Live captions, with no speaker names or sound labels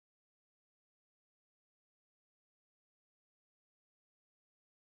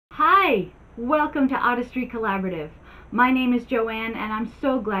Hi, welcome to Artistry Collaborative. My name is Joanne and I'm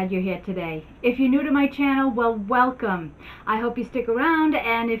so glad you're here today. If you're new to my channel, well, welcome. I hope you stick around,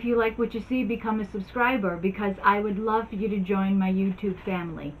 and if you like what you see, become a subscriber, because I would love for you to join my YouTube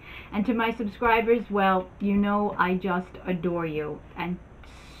family. And to my subscribers, well, you know I just adore you and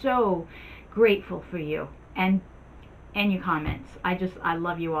so grateful for you and your comments. I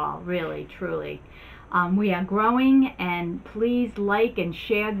love you all, really, truly. We are growing, and please like and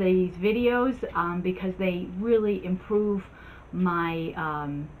share these videos because they really improve my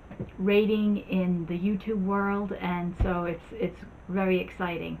rating in the YouTube world, and so it's very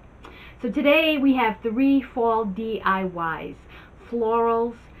exciting. So today we have 3 fall DIYs,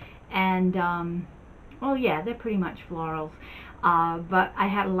 florals, and well, yeah, they're pretty much florals, but I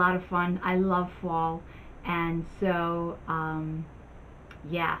had a lot of fun. I love fall, and so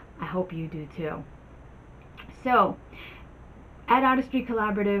yeah, I hope you do too. So, at Artistry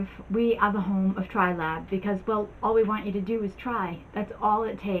Collaborative, we are the home of TriLab because, well, all we want you to do is try. That's all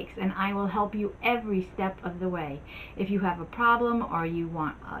it takes, and I will help you every step of the way. If you have a problem or you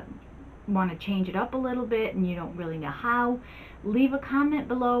want to change it up a little bit and you don't really know how, leave a comment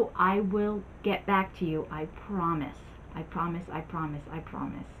below. I will get back to you. I promise. I promise, I promise, I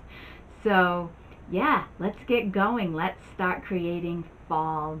promise. So, yeah, let's get going. Let's start creating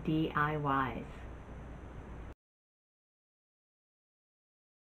fall DIYs.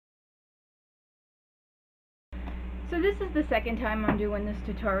 So this is the second time I'm doing this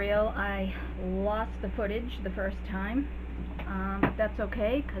tutorial. I lost the footage the first time, but that's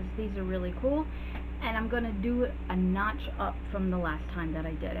okay because these are really cool, and I'm going to do it a notch up from the last time that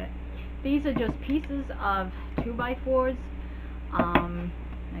I did it. These are just pieces of 2x4s.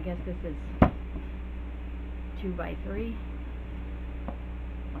 I guess this is 2x3.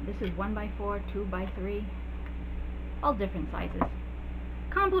 Well, this is 1x4, 2x3, all different sizes.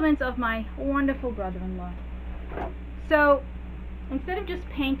 Compliments of my wonderful brother-in-law. So instead of just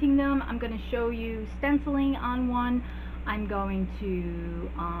painting them, I'm going to show you stenciling on one. I'm going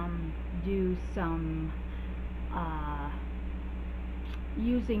to do some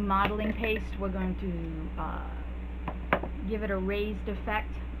using modeling paste. We're going to give it a raised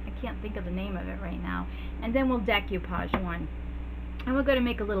effect. I can't think of the name of it right now. And then we'll decoupage one. And we're going to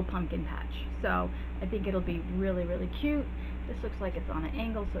make a little pumpkin patch. So I think it'll be really, really cute. This looks like it's on an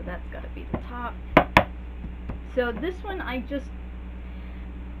angle, so that's got to be the top. So this one, I just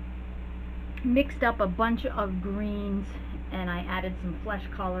mixed up a bunch of greens and I added some flesh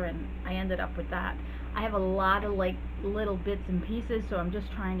color, and I ended up with that. I have a lot of like little bits and pieces, so I'm just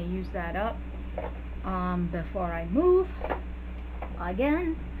trying to use that up before I move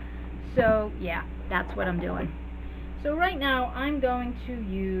again. So yeah, that's what I'm doing. So right now I'm going to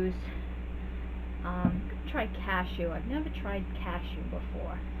use try cashew. I've never tried cashew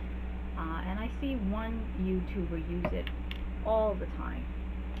before. And I see one YouTuber use it all the time,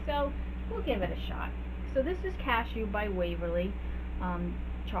 so we'll give it a shot. So this is Cashew by Waverly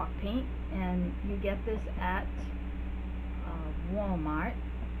chalk paint, and you get this at Walmart.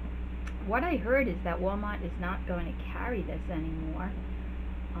 What I heard is that Walmart is not going to carry this anymore,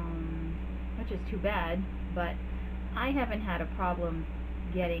 which is too bad, but I haven't had a problem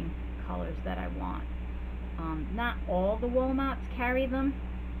getting colors that I want. Not all the Walmarts carry them,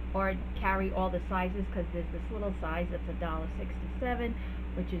 or carry all the sizes, because there's this little size that's $1.67,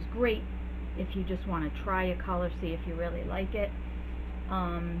 which is great if you just want to try a color, see if you really like it.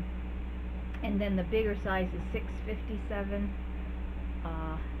 And then the bigger size is $6.57,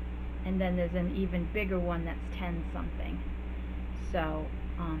 and then there's an even bigger one that's 10 something. So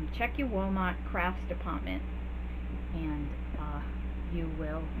check your Walmart crafts department, and you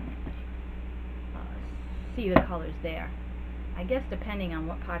will see the colors there. I guess depending on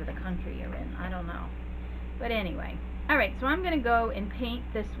what part of the country you're in, I don't know. But anyway, alright, so I'm going to go and paint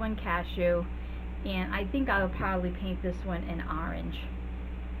this one cashew, and I think I'll probably paint this one in orange,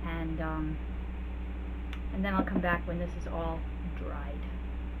 and then I'll come back when this is all dried.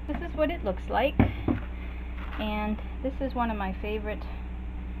 This is what it looks like, and this is one of my favorite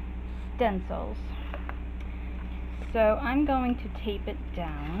stencils. So I'm going to tape it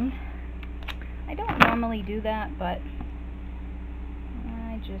down. I don't normally do that, but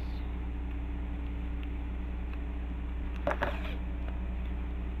just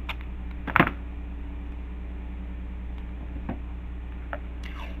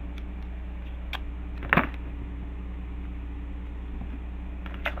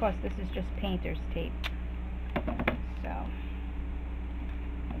of course this is just painter's tape, so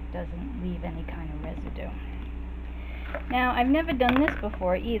it doesn't leave any kind of residue. Now I've never done this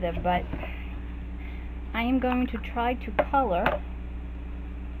before either, but I am going to try to color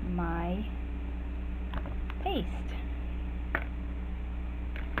my paste.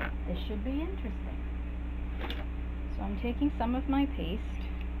 This should be interesting. So I'm taking some of my paste.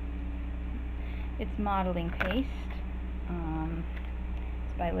 It's modeling paste.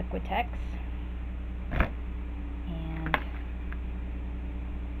 It's by Liquitex. And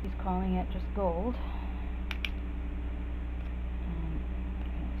he's calling it just gold. And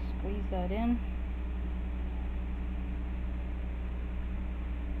I'm going to squeeze that in.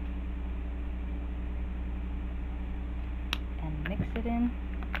 And mix it in.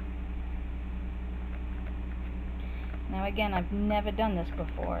 Now again, I've never done this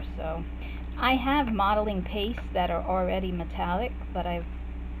before, so I have modeling pastes that are already metallic, but I've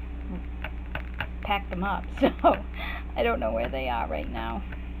packed them up, so I don't know where they are right now.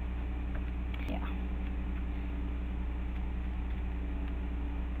 Yeah.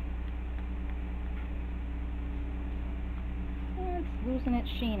 It's losing its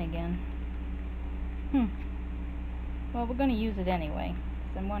sheen again. Well, we're going to use it anyway,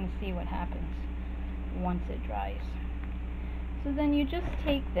 because I want to see what happens once it dries. So then you just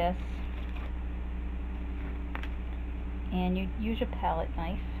take this and you use your palette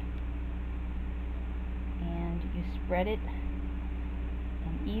knife and you spread it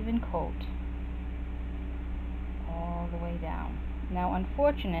an even coat all the way down. Now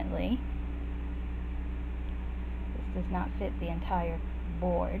unfortunately this does not fit the entire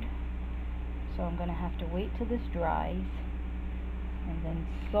board, so I'm going to have to wait till this dries and then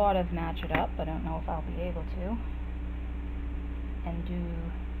sort of match it up. I don't know if I'll be able to, and do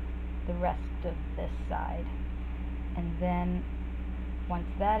the rest of this side. And then once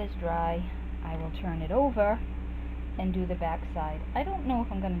that is dry, I will turn it over and do the back side. I don't know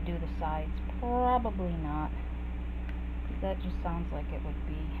if I'm going to do the sides. Probably not, because that just sounds like it would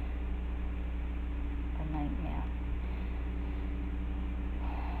be a nightmare.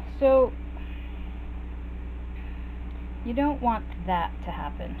 So you don't want that to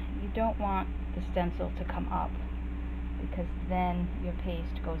happen. You don't want the stencil to come up, because then your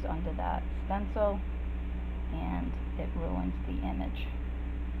paste goes under that stencil and it ruins the image.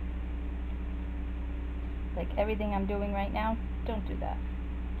 Like everything I'm doing right now, don't do that.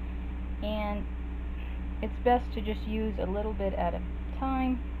 And it's best to just use a little bit at a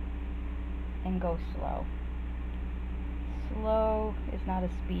time and go slow. Slow is not a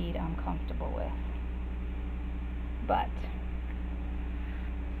speed I'm comfortable with. But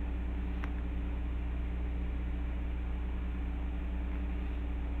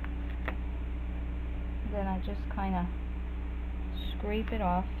then I just kind of scrape it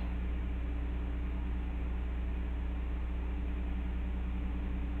off.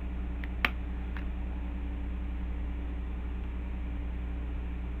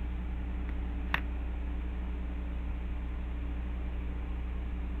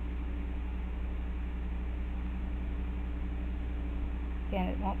 Again,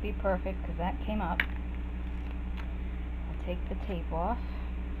 it won't be perfect because that came up. I'll take the tape off.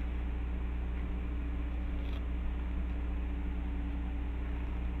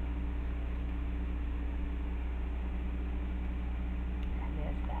 And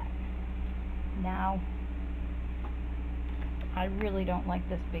there's that. Now, I really don't like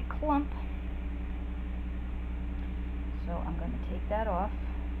this big clump, so I'm going to take that off.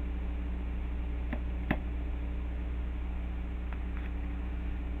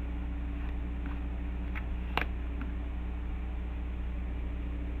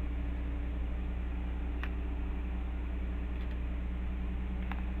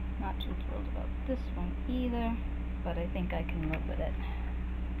 Not too thrilled about this one either, but I think I can live with it.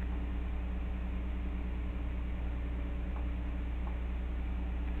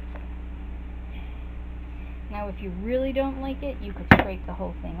 Now if you really don't like it, you could scrape the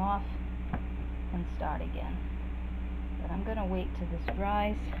whole thing off and start again. But I'm going to wait till this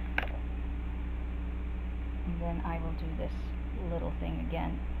dries, and then I will do this little thing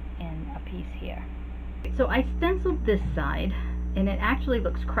again in a piece here. So I stenciled this side, and it actually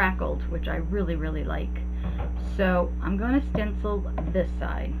looks crackled, which I really, really like. So I'm going to stencil this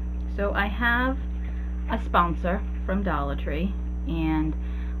side. So I have a sponsor from Dollar Tree and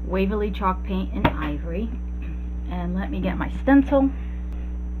Waverly chalk paint in ivory. And let me get my stencil.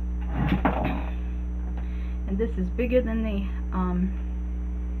 And this is bigger than the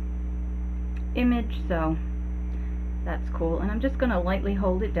image, so that's cool. And I'm just going to lightly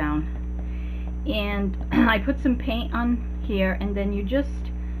hold it down. And I put some paint on here, and then you just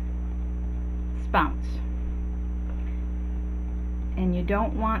spounce. And you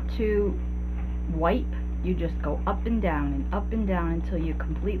don't want to wipe, you just go up and down until you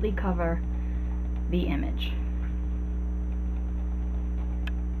completely cover the image.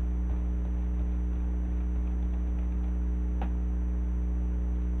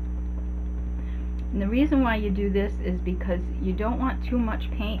 And the reason why you do this is because you don't want too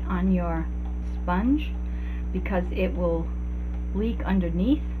much paint on your sponge, because it will leak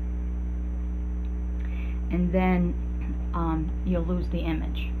underneath, and then you'll lose the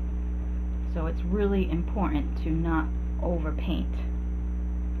image. So it's really important to not overpaint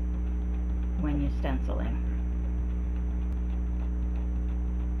when you're stenciling.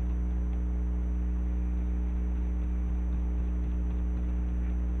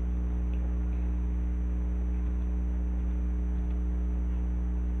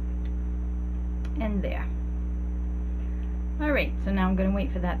 And there. Alright, so now I'm going to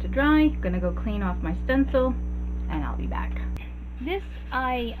wait for that to dry. I'm going to go clean off my stencil, and I'll be back. This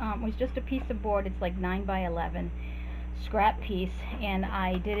was just a piece of board. It's like 9 by 11 scrap piece, and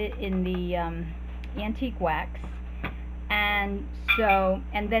I did it in the antique wax. And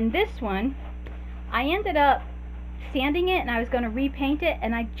then this one, I ended up sanding it, and I was going to repaint it,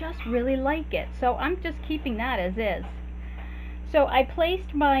 and I just really like it. So I'm just keeping that as is. So I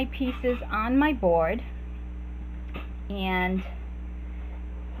placed my pieces on my board, and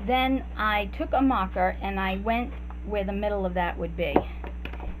then I took a marker and I went where the middle of that would be,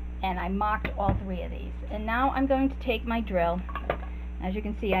 and I marked all 3 of these. And now I'm going to take my drill. As you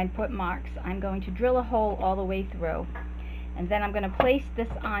can see, I put marks. I'm going to drill a hole all the way through, and then I'm going to place this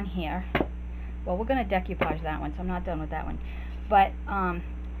on here. Well, we're going to decoupage that one, so I'm not done with that one, but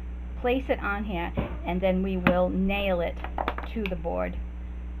place it on here, and then we will nail it to the board,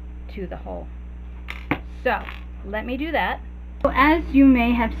 to the hole. So let me do that. So as you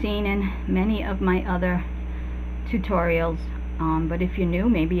may have seen in many of my other tutorials, but if you're new,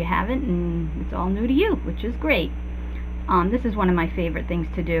 maybe you haven't, and it's all new to you, which is great. This is one of my favorite things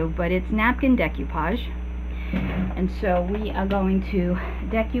to do, but it's napkin decoupage. And so we are going to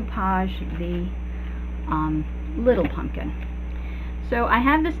decoupage the little pumpkin. So I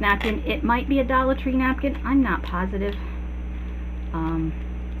have this napkin. It might be a Dollar Tree napkin. I'm not positive.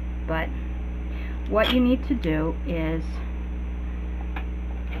 But what you need to do is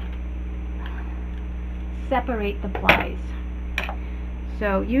separate the plies.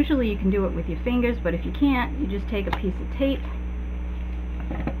 So usually you can do it with your fingers, but if you can't, you just take a piece of tape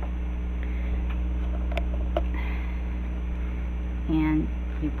and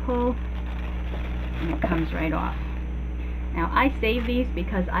you pull, and it comes right off. Now I save these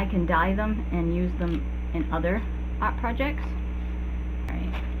because I can dye them and use them in other art projects. All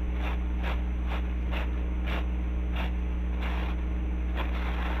right.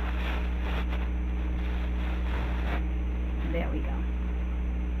 There we go.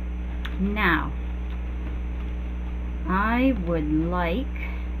 Now I would like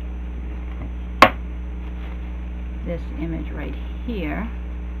this image right here.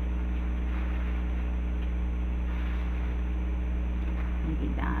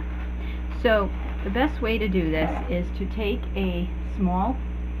 Maybe that. So the best way to do this is to take a small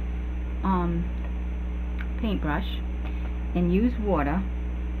paintbrush and use water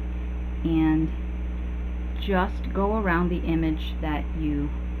and just go around the image that you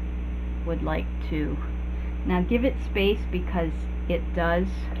would like to. Now give it space because it does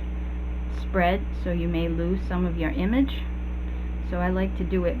spread, so you may lose some of your image. So I like to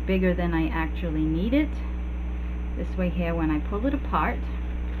do it bigger than I actually need it. This way here, when I pull it apart,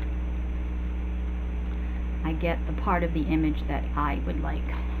 I get the part of the image that I would like.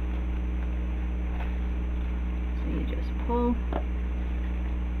 So you just pull,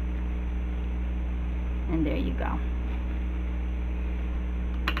 and there you go.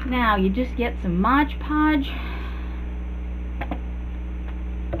 Now you just get some Mod Podge.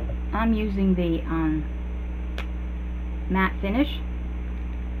 I'm using the matte finish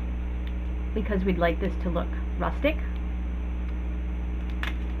because we'd like this to look rustic.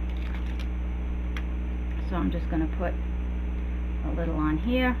 So I'm just going to put a little on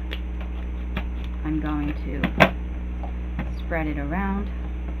here. I'm going to spread it around.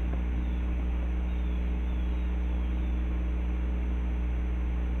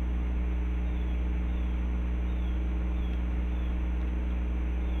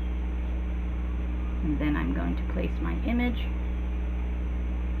 And then I'm going to place my image.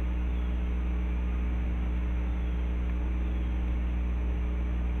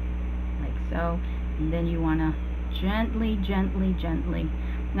 Like so. And then you want to gently, gently, gently.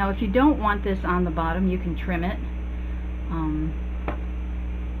 Now if you don't want this on the bottom, you can trim it.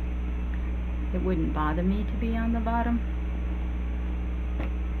 It wouldn't bother me to be on the bottom.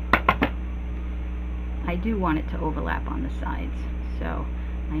 I do want it to overlap on the sides, so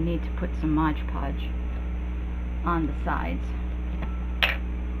I need to put some Mod Podge on the sides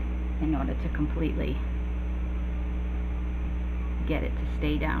in order to completely get it to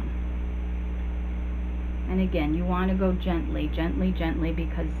stay down. And again, you want to go gently, gently, gently,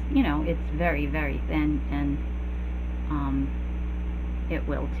 because, you know, it's very, very thin, and it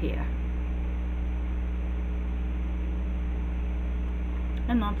will tear.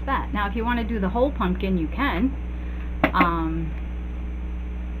 And that's that. Now, if you want to do the whole pumpkin, you can.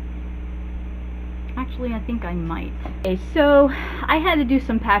 Actually, I think I might. Okay, so I had to do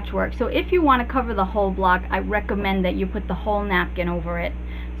some patchwork. So if you want to cover the whole block, I recommend that you put the whole napkin over it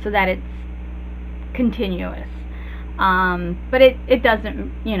so that it's continuous. But it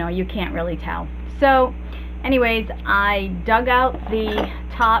doesn't, you know, you can't really tell. So anyways, I dug out the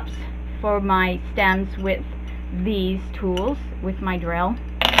tops for my stems with these tools, with my drill.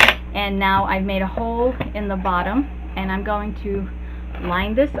 And now I've made a hole in the bottom, and I'm going to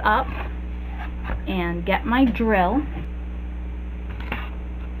line this up and get my drill.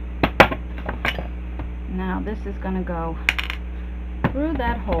 Now this is going to go through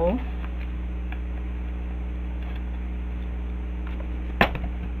that hole.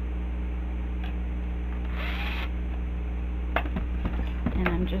 And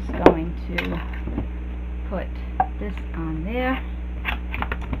I'm just going to put this on there.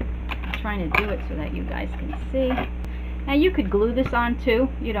 I'm trying to do it so that you guys can see. Now you could glue this on too.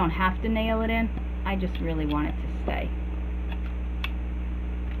 You don't have to nail it in. I just really want it to stay.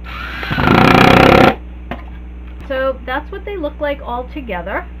 So that's what they look like all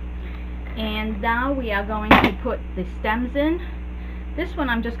together. And now we are going to put the stems in. This one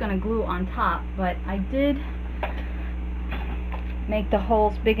I'm just going to glue on top, but I did make the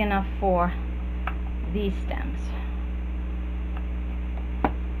holes big enough for these stems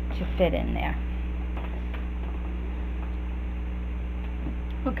to fit in there.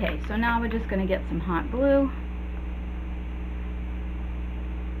 Okay, so now we're just going to get some hot glue.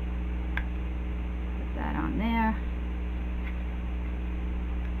 Put that on there.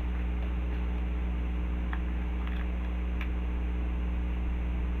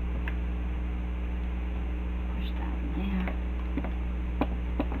 Push that in there.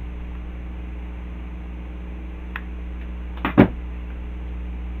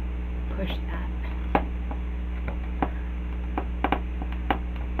 Push that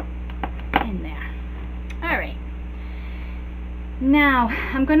in there. Alright. Now,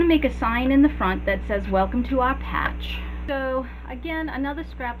 I'm going to make a sign in the front that says, "Welcome to our patch." So, again, another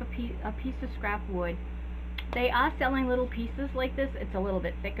scrap, a piece of scrap wood. They are selling little pieces like this. It's a little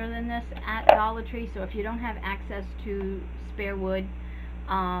bit thicker than this at Dollar Tree, so if you don't have access to spare wood,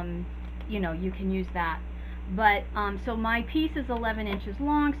 you know, you can use that. But, so my piece is 11 inches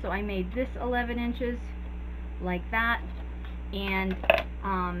long, so I made this 11 inches like that, and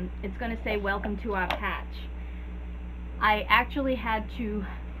it's going to say, "Welcome to our patch." I actually had to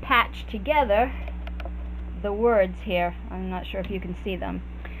patch together the words here. I'm not sure if you can see them,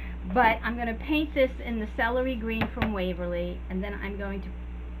 but I'm going to paint this in the celery green from Waverly, and then I'm going to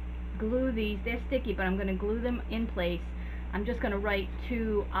glue these. They're sticky, but I'm going to glue them in place. I'm just going to write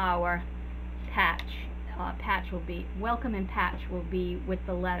to our patch. Patch will be welcome, and patch will be with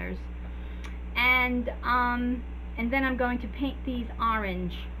the letters. And then I'm going to paint these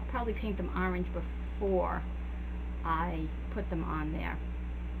orange. I'll probably paint them orange before I put them on there.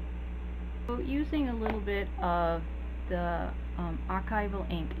 So using a little bit of the archival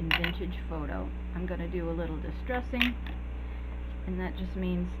ink in Vintage Photo, I'm going to do a little distressing, and that just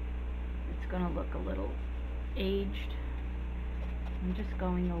means it's going to look a little aged. I'm just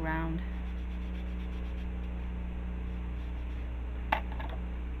going around.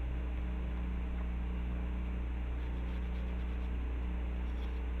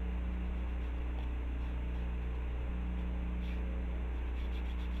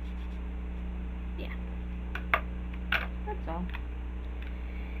 That's all.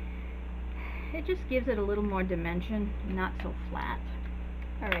 It just gives it a little more dimension, not so flat.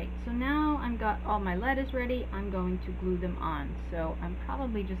 Alright, so now I've got all my letters ready. I'm going to glue them on. So I'm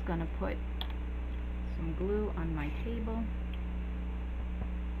probably just going to put some glue on my table.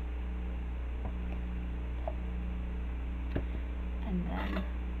 And then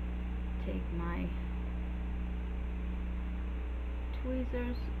take my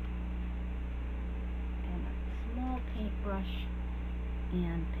tweezers and a small paintbrush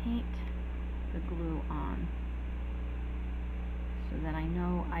and paint the glue on so that I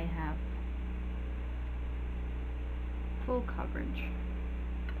know I have full coverage.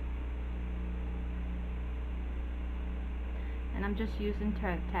 And I'm just using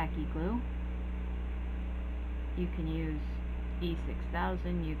tacky glue. You can use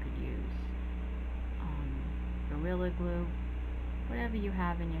E6000, you could use Gorilla Glue, whatever you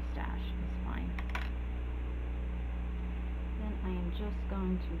have in your stash is fine. Then I am just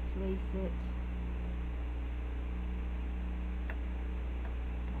going to place it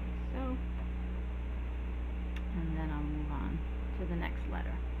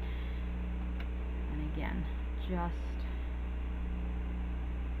just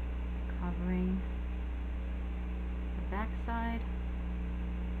covering the back side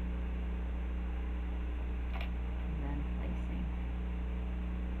and then placing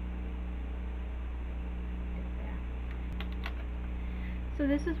it there. So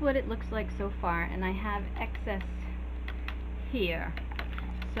this is what it looks like so far, and I have excess here.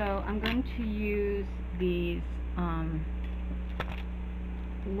 So I'm going to use these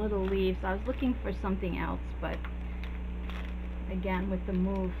little leaves. I was looking for something else, but again, with the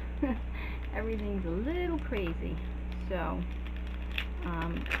move, everything's a little crazy. So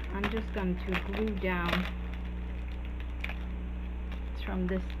I'm just going to glue down. It's from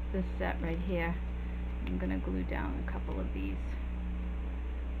this set right here. I'm going to glue down a couple of these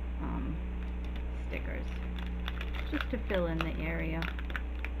stickers just to fill in the area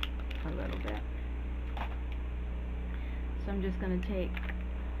a little bit. So I'm just going to take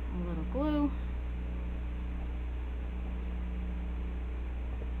a little glue,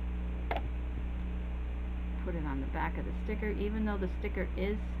 put it on the back of the sticker. Even though the sticker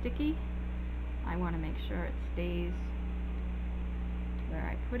is sticky, I want to make sure it stays where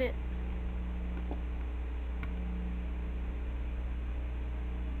I put it.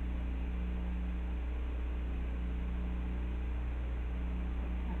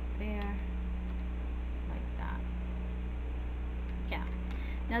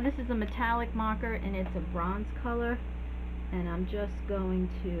 Now this is a metallic marker and it's a bronze color, and I'm just going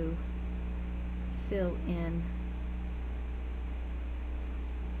to fill in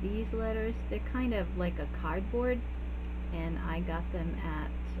these letters. They're kind of like a cardboard, and I got them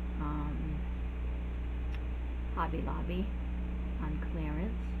at Hobby Lobby on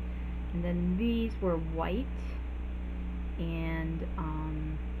clearance. And then these were white, and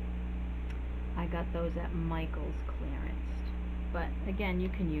I got those at Michael's clearance. But again, you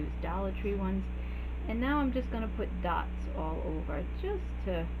can use Dollar Tree ones. And now I'm just going to put dots all over just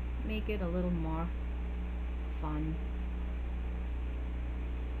to make it a little more fun.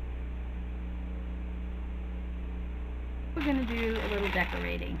 We're going to do a little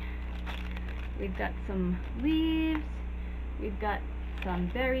decorating. We've got some leaves, we've got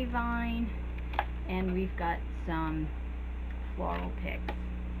some berry vine, and we've got some floral picks.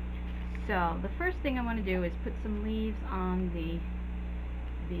 So the first thing I want to do is put some leaves on the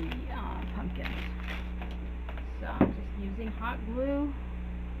pumpkins. So I'm just using hot glue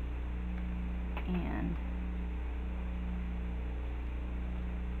and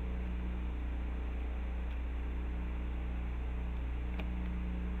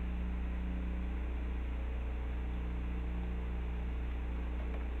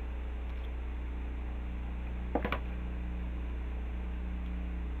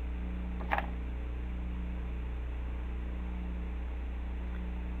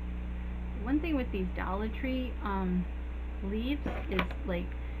one thing with these Dollar Tree leaves is, like,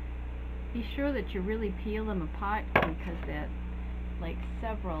 be sure that you really peel them apart, because they're like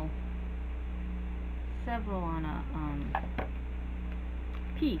several on a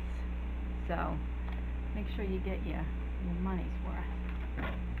piece. So make sure you get your money's worth.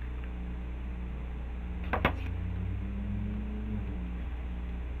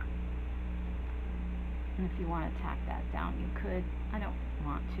 And if you want to tack that down, you could. I don't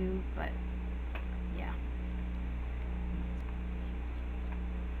want to, but yeah.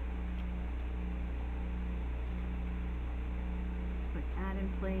 Put that in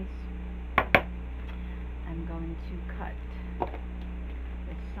place. I'm going to cut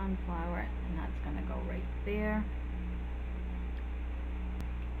this sunflower, and that's going to go right there.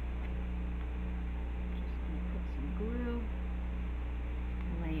 Just going to put some glue,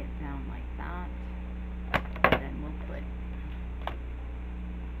 lay it down like that. Then we'll put a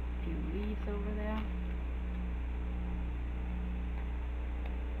few leaves over there.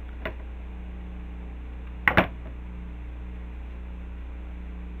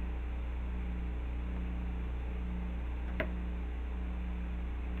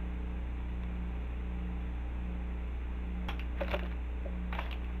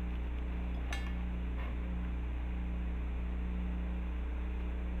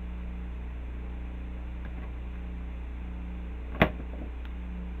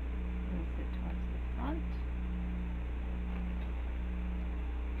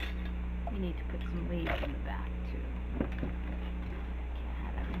 We need to put some leaves in the back too. Can't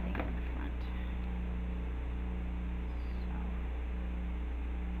have everything in the front.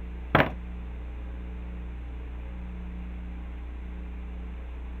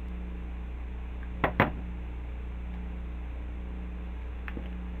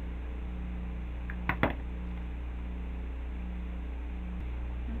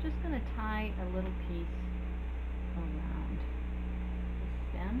 I'm just going to tie a little piece around the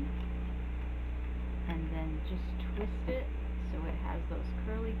stem and then just twist it so it has those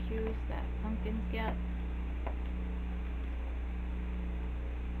curly cues that pumpkins get.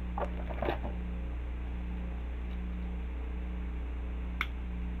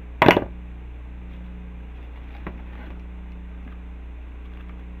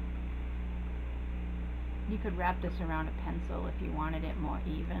 You could wrap this around a pencil if you wanted it more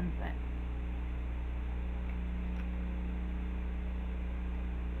even, but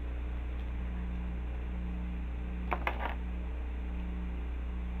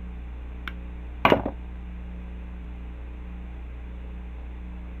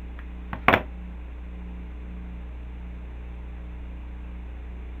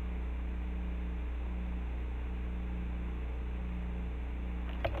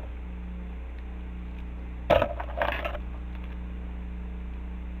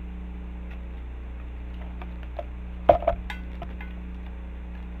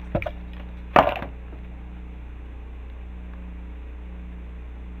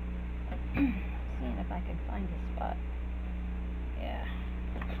seeing if I can find a spot. Yeah,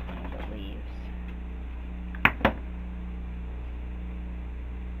 find the leaves.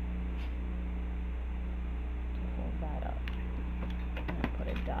 To hold that up. I'm going to put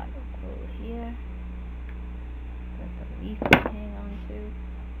a dot of glue here that the leaf can hang on to.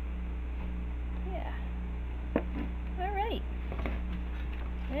 Yeah. Alright.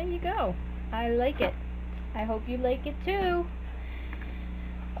 There you go. I like it. I hope you like it too.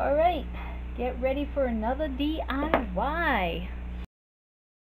 Alright. Get ready for another DIY.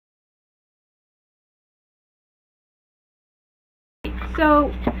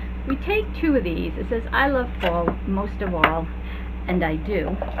 So we take two of these. It says I love fall most of all, and I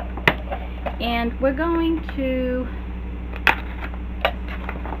do. And we're going to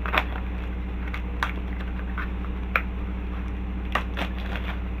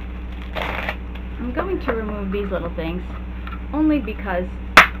remove these little things only because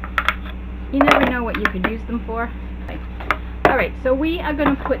you never know what you could use them for. Alright, so we are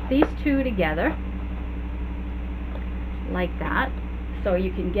going to put these two together like that, so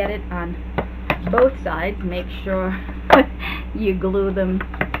you can get it on both sides. Make sure you glue them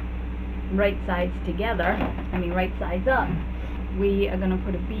right sides together, right sides up. We are going to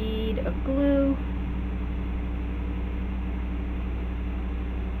put a bead of glue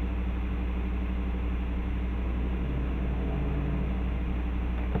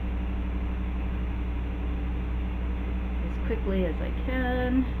quickly as I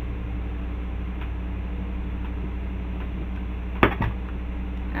can.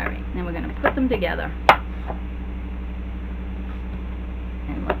 Alright, now we're going to put them together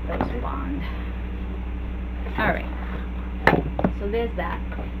and let those bond. Alright, so there's that.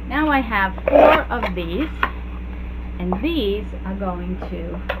 Now I have 4 of these, and these are going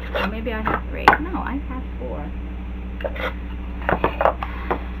to, or maybe I have 3. No, I have 4.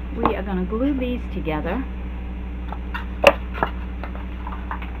 We are going to glue these together.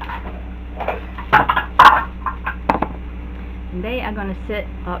 They are going to sit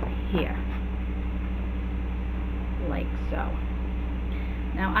up here, like so.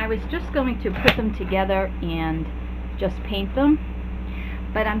 Now I was just going to put them together and just paint them,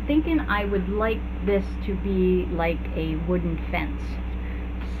 but I'm thinking I would like this to be like a wooden fence.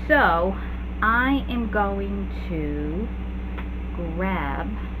 So I am going to grab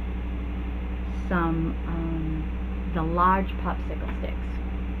some the large popsicle sticks.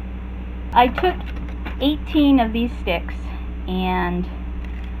 I took 18 of these sticks and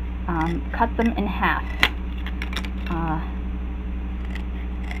cut them in half,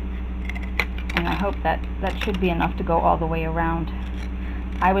 and I hope that should be enough to go all the way around.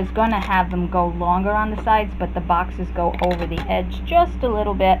 I was going to have them go longer on the sides, but the boxes go over the edge just a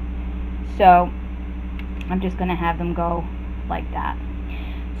little bit, so I'm just going to have them go like that.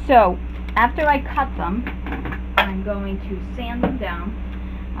 So after I cut them, I'm going to sand them down.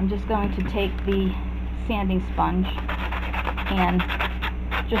 I'm just going to take the sanding sponge and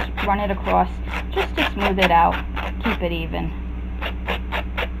just run it across just to smooth it out, keep it even,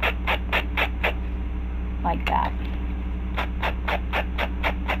 like that.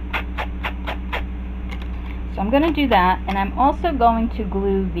 So I'm going to do that, and I'm also going to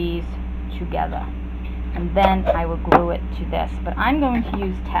glue these together, and then I will glue it to this, but I'm going to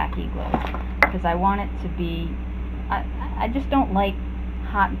use tacky glue because I want it to be, I just don't like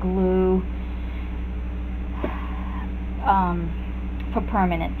hot glue for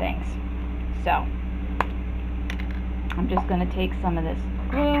permanent things. So I'm just going to take some of this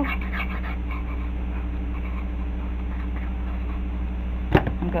glue.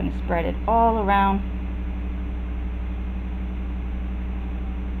 I'm going to spread it all around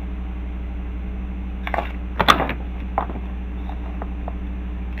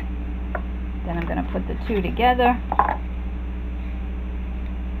Then I'm going to put the two together.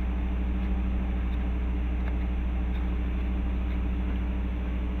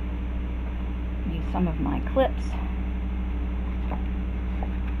 Use some of my clips.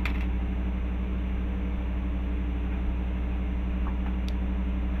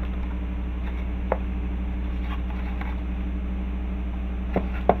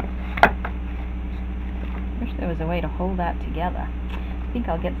 Wish there was a way to hold that together. I think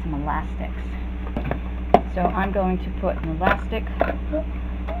I'll get some elastics. So I'm going to put an elastic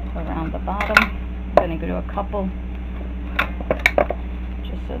around the bottom. I'm going to do a couple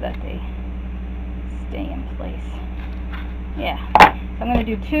just so that they stay in place. Yeah, so I'm going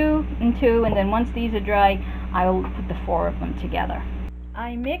to do 2 and 2, and then once these are dry, I will put the 4 of them together.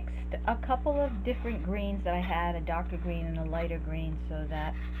 I mixed a couple of different greens that I had, a darker green and a lighter green, so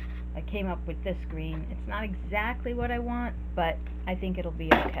that I came up with this green. It's not exactly what I want, but I think it'll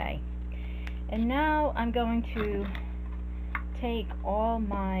be okay. And now I'm going to take all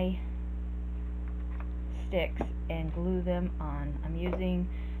my sticks and glue them on. I'm using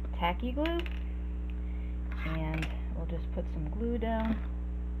tacky glue, and we'll just put some glue down.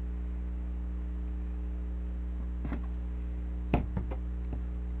 I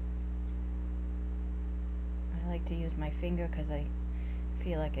like to use my finger because I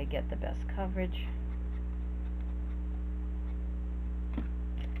feel like I get the best coverage.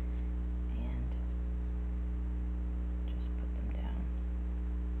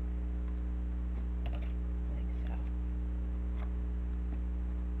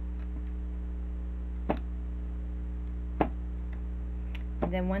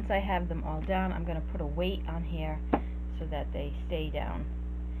 And then once I have them all down, I'm going to put a weight on here so that they stay down.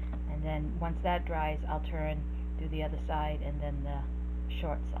 And then once that dries, I'll turn, do the other side, and then the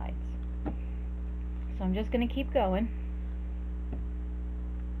short sides. So I'm just going to keep going.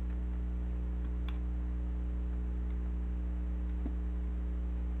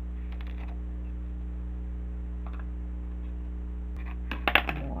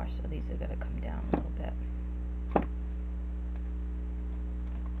 More, so these are going to come down a little bit.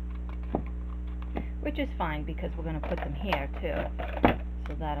 Which is fine because we're going to put them here too,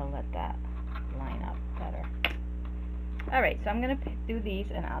 so that'll let that line up better. Alright, so I'm going to do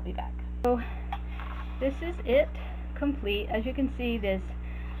these and I'll be back. So this is it, complete. As you can see, there's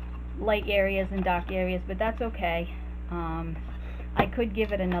light areas and dark areas, but that's okay. I could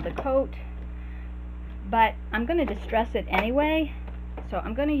give it another coat, but I'm going to distress it anyway. So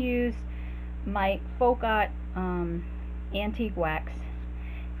I'm going to use my Folk Art antique wax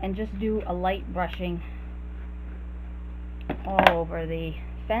and just do a light brushing all over the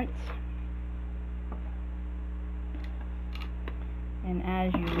fence. And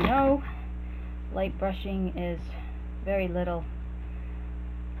as you know, light brushing is very little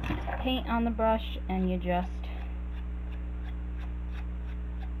paint on the brush, and you just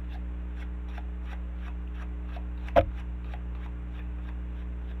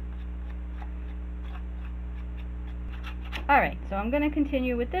Alright, so I'm going to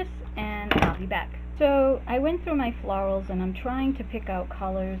continue with this and I'll be back. So I went through my florals and I'm trying to pick out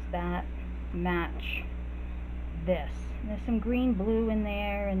colors that match this. There's some green blue in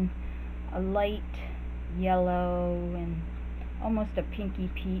there and a light yellow and almost a pinky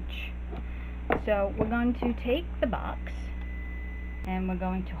peach. So we're going to take the box and we're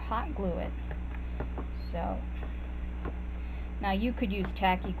going to hot glue it. So now you could use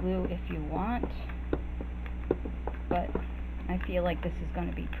tacky glue if you want, but I feel like this is going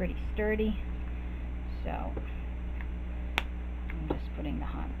to be pretty sturdy, so I'm just putting the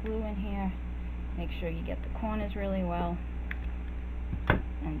hot glue in here. Make sure you get the corners really well,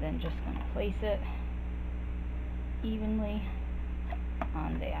 and then just going to place it evenly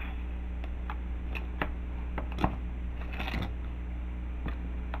on there.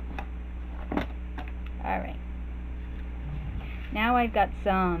 Alright, now I've got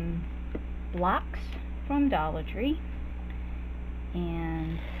some blocks from Dollar Tree,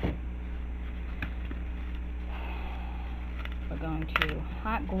 and we're going to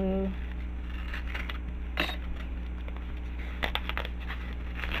hot glue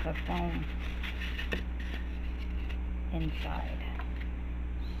the foam inside.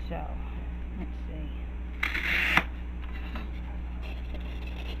 So let's see.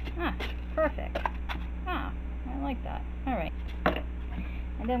 Perfect. I like that. Alright,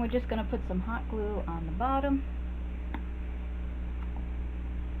 and then we're just going to put some hot glue on the bottom.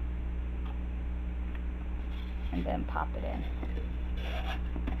 And then pop it in.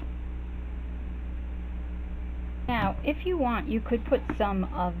 Now, if you want, you could put some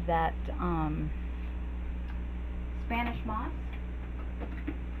of that Spanish moss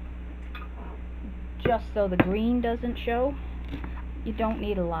just so the green doesn't show. You don't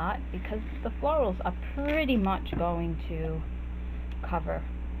need a lot because the florals are pretty much going to cover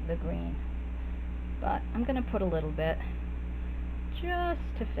the green. But I'm going to put a little bit just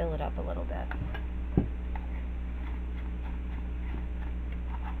to fill it up a little bit.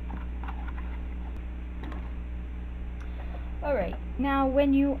 Alright, now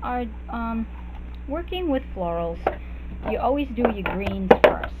when you are working with florals, you always do your greens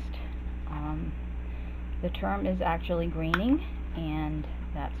first. The term is actually greening, and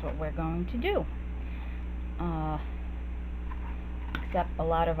that's what we're going to do. Except a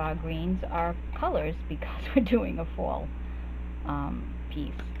lot of our greens are colors because we're doing a fall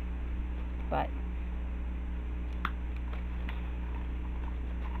piece. But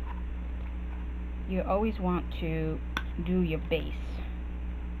you always want to do your base.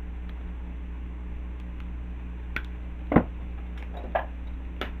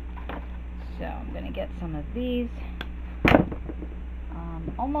 So I'm going to get some of these.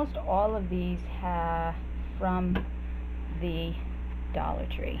 Almost all of these have from the Dollar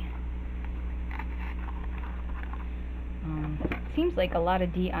Tree. Seems like a lot of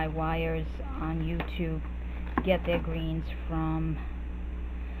DIYers on YouTube get their greens from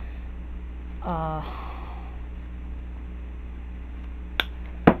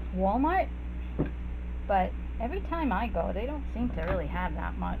Walmart, but every time I go, they don't seem to really have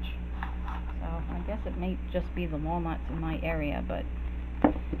that much. So I guess it may just be the Walmarts in my area, but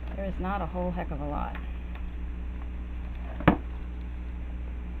there is not a whole heck of a lot.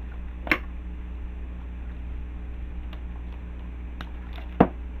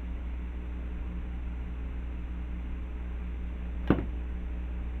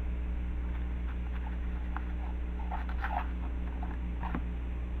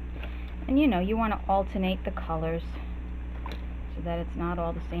 And you know, you want to alternate the colors so that it's not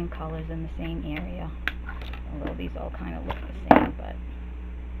all the same colors in the same area. Although these all kind of look the same, but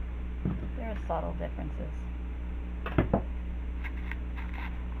there are subtle differences.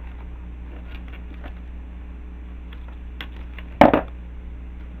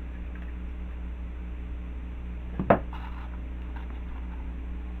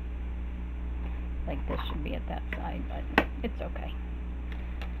 Like this should be at that side, but it's okay.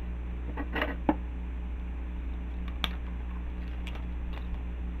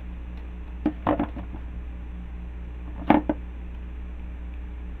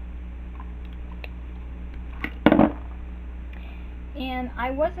 And I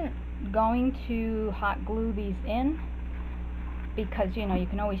wasn't going to hot glue these in because, you know, you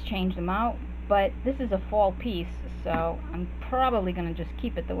can always change them out, but this is a fall piece, so I'm probably going to just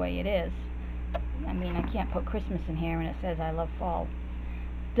keep it the way it is. I mean, I can't put Christmas in here and it says I love fall.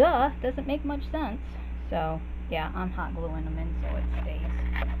 Duh, doesn't make much sense. So yeah, I'm hot gluing them in so it stays,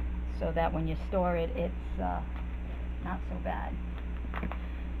 so that when you store it, it's not so bad.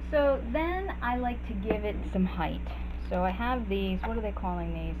 So then I like to give it some height. So I have these, what are they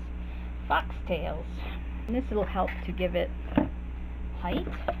calling these? Foxtails. And this will help to give it height.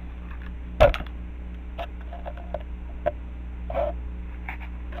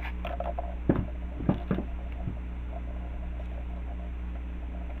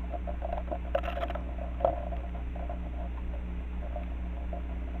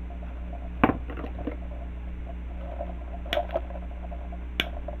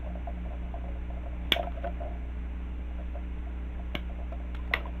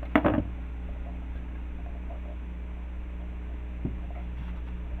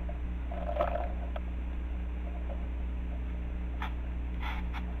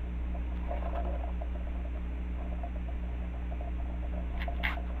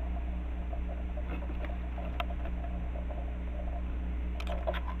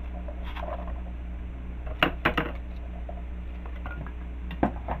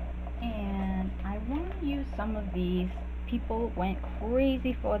 Some of these people went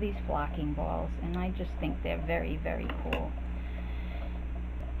crazy for these flocking balls, and I just think they're very, very cool.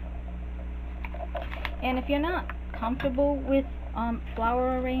 And if you're not comfortable with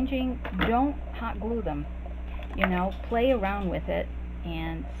flower arranging, don't hot glue them. You know, play around with it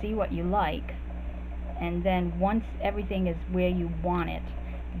and see what you like, and then once everything is where you want it,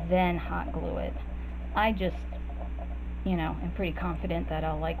 then hot glue it. I just, you know, am pretty confident that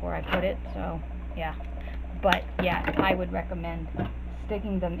I'll like where I put it, so yeah. But yeah, I would recommend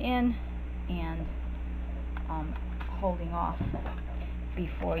sticking them in and holding off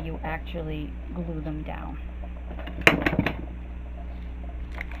before you actually glue them down.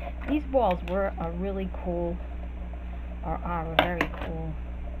 These balls were a really cool, or are a very cool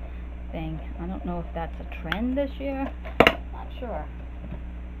thing. I don't know if that's a trend this year, not sure,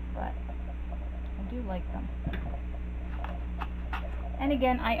 but I do like them. And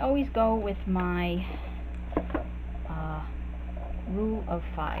again, I always go with my rule of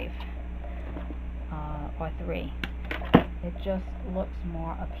 5 or 3. It just looks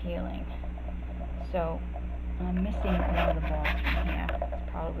more appealing. So I'm missing one of the balls from here.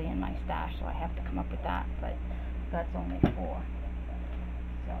 It's probably in my stash, so I have to come up with that, but that's only 4.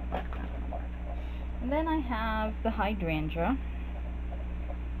 So that's not going to work. And then I have the hydrangea.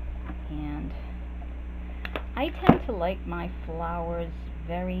 And I tend to like my flowers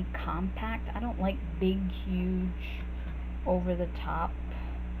very compact. I don't like big, huge, over-the-top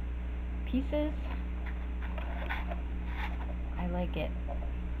pieces. I like it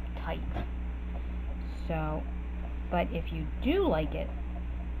tight. So, but if you do like it,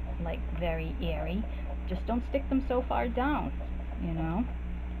 like very airy, just don't stick them so far down, you know.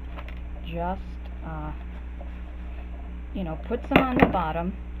 Just, you know, put some on the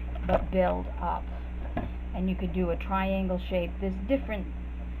bottom, but build up. And you could do a triangle shape. There's different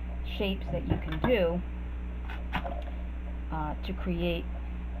shapes that you can do to create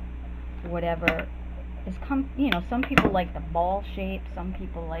whatever is you know, some people like the ball shape, some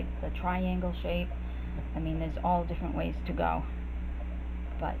people like the triangle shape. I mean, there's all different ways to go.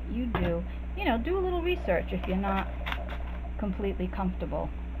 But you do, you know, do a little research if you're not completely comfortable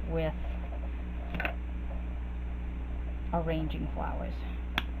with arranging flowers.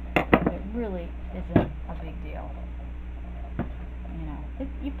 It really isn't a big deal. You know,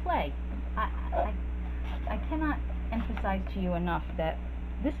 you play. I cannot emphasize to you enough that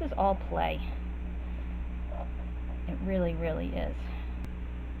this is all play. It really, really is.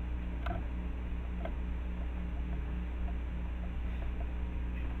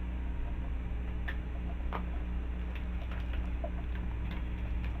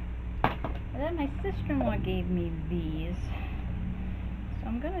 And then my sister-in-law gave me these. So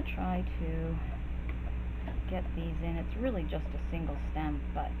I'm going to try to get these in. It's really just a single stem,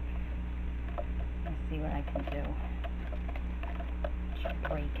 but let's see what I can do. Just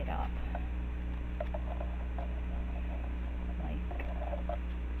break it up. Like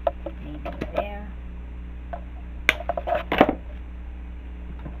maybe there.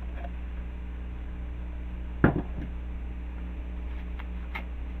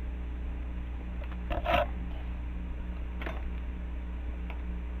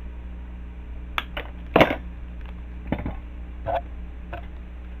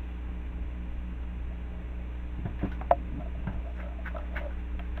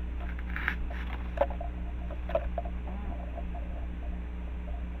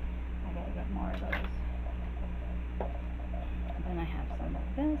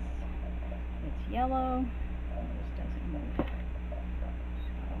 This, it's yellow, and this doesn't move.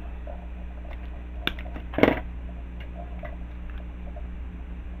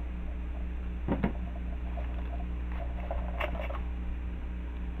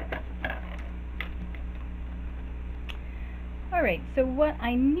 Alright, so what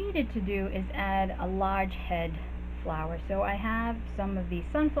I needed to do is add a large head flower. So I have some of these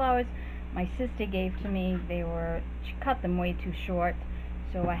sunflowers my sister gave to me. She cut them way too short.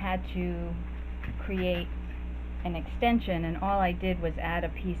 So I had to create an extension, and all I did was add a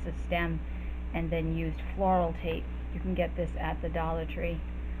piece of stem and then used floral tape. You can get this at the Dollar Tree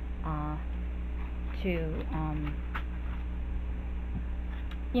to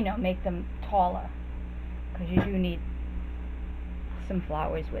you know, make them taller, because you do need some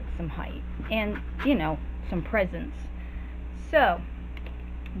flowers with some height and, you know, some presence. So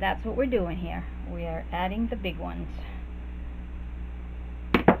that's what we're doing here. We are adding the big ones.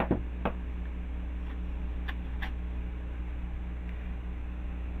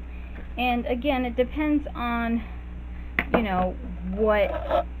 And again, it depends on, you know,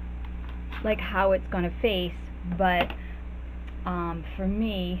 what, like how it's going to face, but for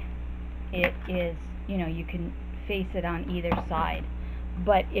me, it is, you know, you can face it on either side.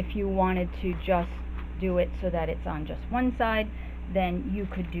 But if you wanted to just do it so that it's on just one side, then you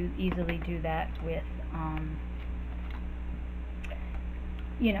could easily do that with,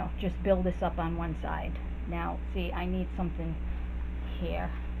 you know, just build this up on one side. Now, see, I need something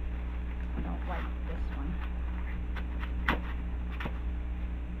here. I don't like this one.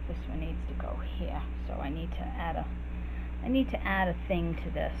 This one needs to go here. So I need to add a thing to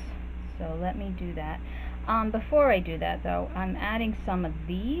this. So let me do that. Before I do that though, I'm adding some of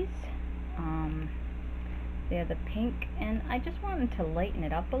these. They're the pink, and I just wanted to lighten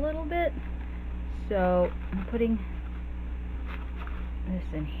it up a little bit. So I'm putting this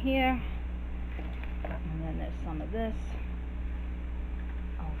in here, and then there's some of this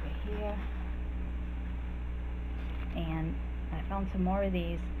over here, and I found some more of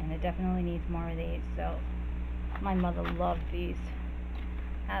these, and it definitely needs more of these. So my mother loved these,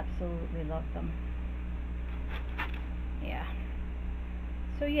 absolutely loved them. Yeah.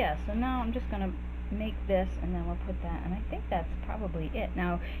 So yeah, so now I'm just gonna make this, and then we'll put that, and I think that's probably it.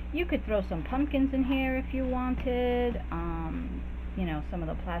 Now you could throw some pumpkins in here if you wanted, you know, some of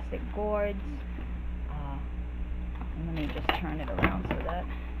the plastic gourds, and let me just turn it around so that,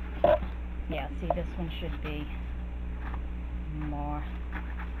 yeah, see, this one should be more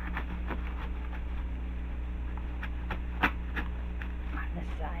on this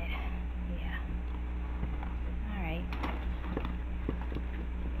side. Yeah. Alright.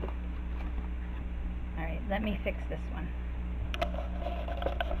 Alright, let me fix this one.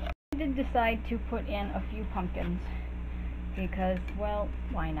 I did decide to put in a few pumpkins because, well,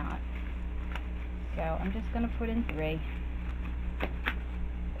 why not? So I'm just going to put in 3.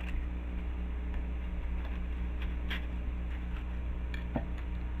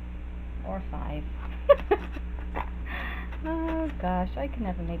 Or 5. Oh gosh, I can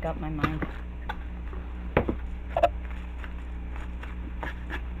never make up my mind. There's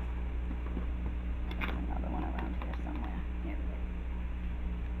another one around here somewhere. Here it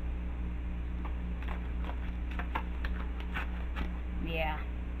is. Yeah,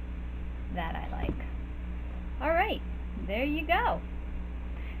 that I like. Alright, there you go.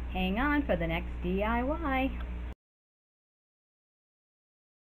 Hang on for the next DIY.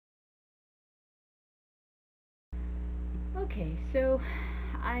 Okay, so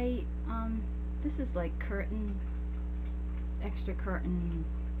this is like extra curtain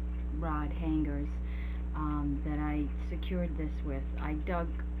rod hangers that I secured this with. I dug,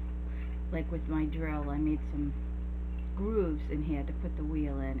 like with my drill, I made some grooves in here to put the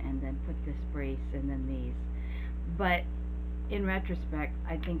wheel in, and then put this brace and then these. But in retrospect,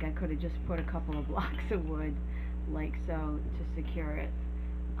 I think I could have just put a couple of blocks of wood like so to secure it.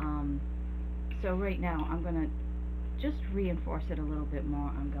 So right now I'm gonna just reinforce it a little bit more.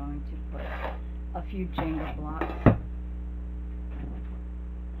 I'm going to put a few Jenga blocks.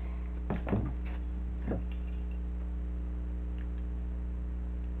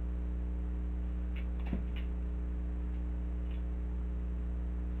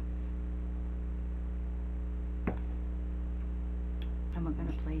 And we're going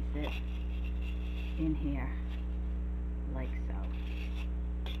to place it in here like so.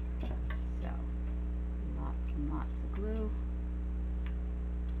 So, lots and lots of glue.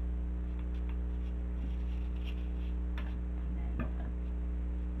 And then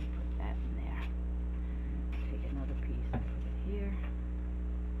we put that in there. Take another piece and put it here.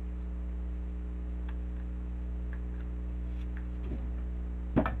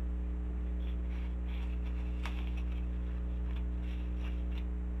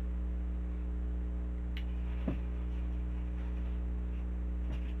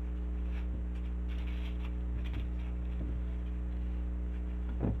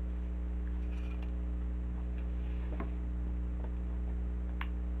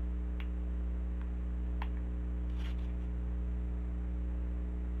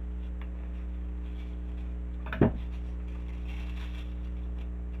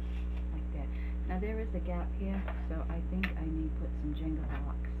 Now there is a gap here, so I think I may put some Jenga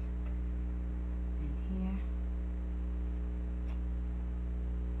blocks in here.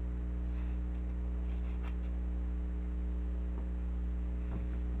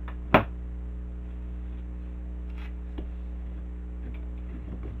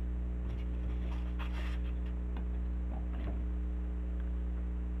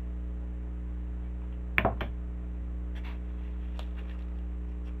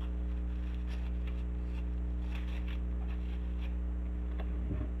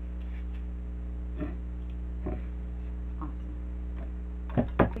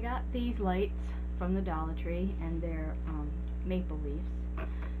 I got these lights from the Dollar Tree, and they're maple leaves.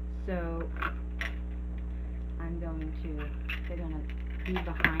 So they're going to be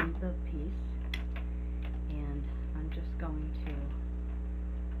behind the piece, and I'm just going to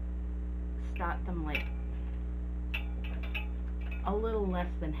start them like a little less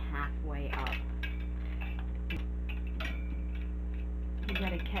than halfway up. You got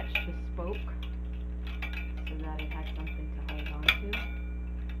to catch the spoke so that it has something to hold on to.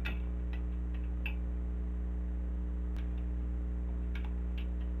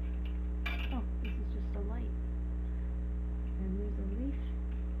 Oh, this is just a light. Did I lose a leaf?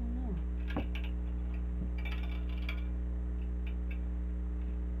 Oh no.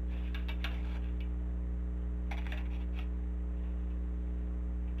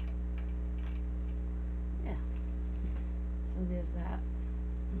 Yeah. So there's that.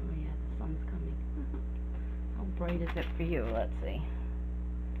 Oh yeah, the sun's coming. How bright light is it for you? Let's see.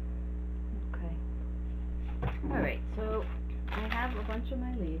 Okay. Alright, so I have a bunch of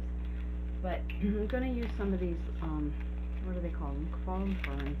my leaves, but I'm going to use some of these, what do they call them? Foam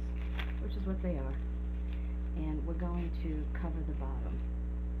ferns, which is what they are. And we're going to cover the bottom.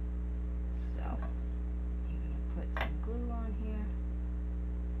 So, I'm going to put some glue on here.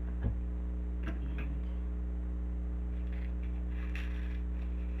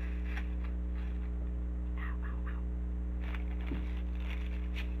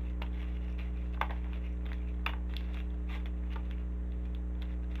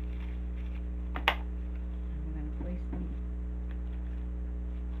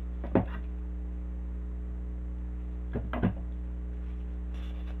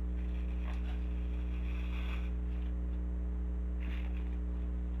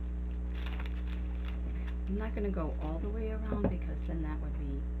 I'm not going to go all the way around because then that would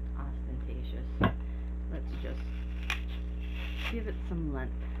be ostentatious. Let's just give it some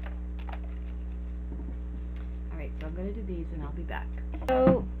length. Alright, so I'm going to do these and I'll be back.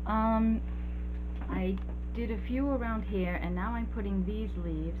 So, I did a few around here and now I'm putting these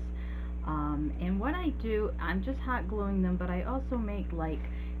leaves. And what I do, I'm just hot gluing them, but I also make like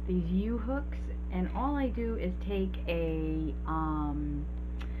these U-hooks, and all I do is take a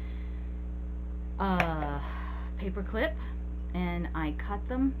paper clip and I cut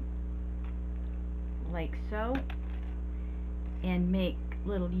them like so and make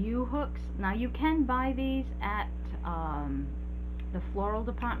little U-hooks. Now you can buy these at the floral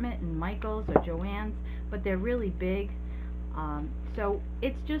department in Michael's or Joann's, but they're really big, so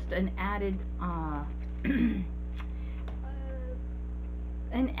it's just an added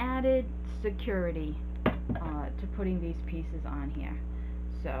security to putting these pieces on here.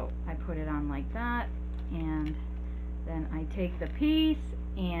 So I put it on like that, and then I take the piece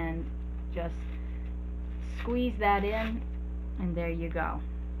and just squeeze that in, and there you go.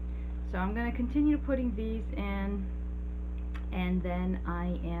 So I'm going to continue putting these in, and then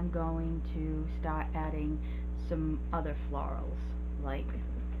I am going to start adding some other florals like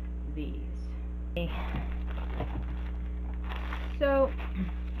these. So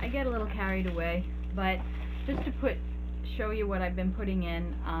I get a little carried away, but just to show you what I've been putting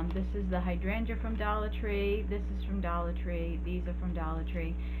in, this is the hydrangea from Dollar Tree, this is from Dollar Tree, these are from Dollar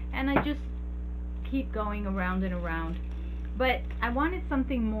Tree, and I just keep going around and around. But I wanted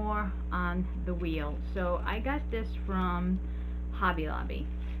something more on the wheel, so I got this from Hobby Lobby,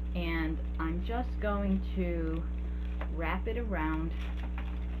 and I'm just going to wrap it around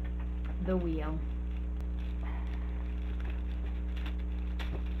the wheel.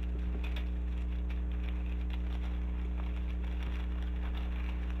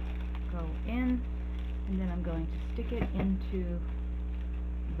 Go in, and then I'm going to stick it into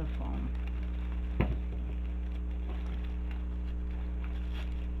the foam.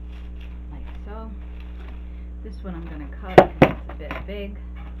 Like so. This one I'm going to cut because it's a bit big,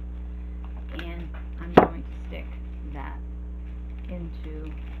 and I'm going to stick that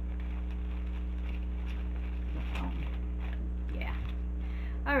into the foam. Yeah.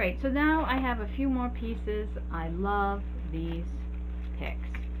 Alright, so now I have a few more pieces. I love these picks.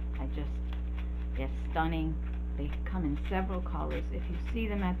 They're stunning. They come in several colors. If you see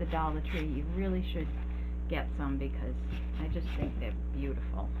them at the Dollar Tree, you really should get some because I just think they're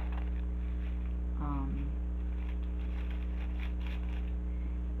beautiful.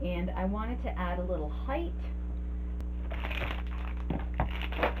 And I wanted to add a little height.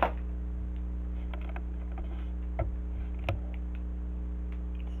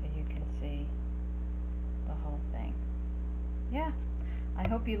 So you can see the whole thing. Yeah. I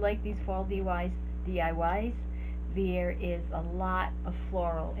hope you like these fall DIYs. There is a lot of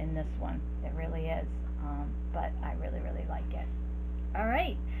floral in this one. It really is. But I really, really like it.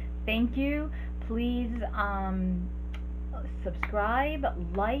 Alright. Thank you. Please subscribe,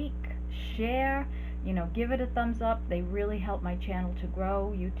 like, share, give it a thumbs up. They really help my channel to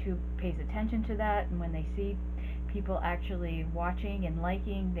grow. YouTube pays attention to that, and when they see people actually watching and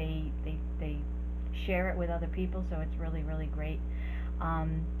liking, they share it with other people, so it's really, really great.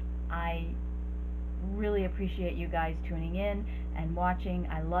 I really appreciate you guys tuning in and watching.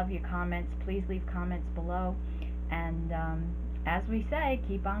 I love your comments. Please leave comments below, and as we say,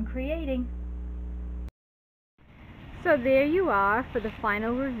 keep on creating. So there you are for the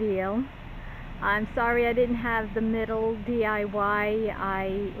final reveal. I'm sorry I didn't have the middle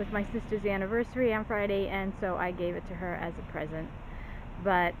DIY. It was my sister's anniversary on Friday, and so I gave it to her as a present.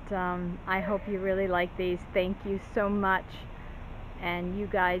 But I hope you really like these. Thank you so much. And you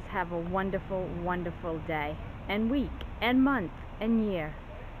guys have a wonderful, wonderful day and week and month and year.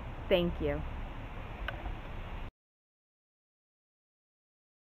 Thank you.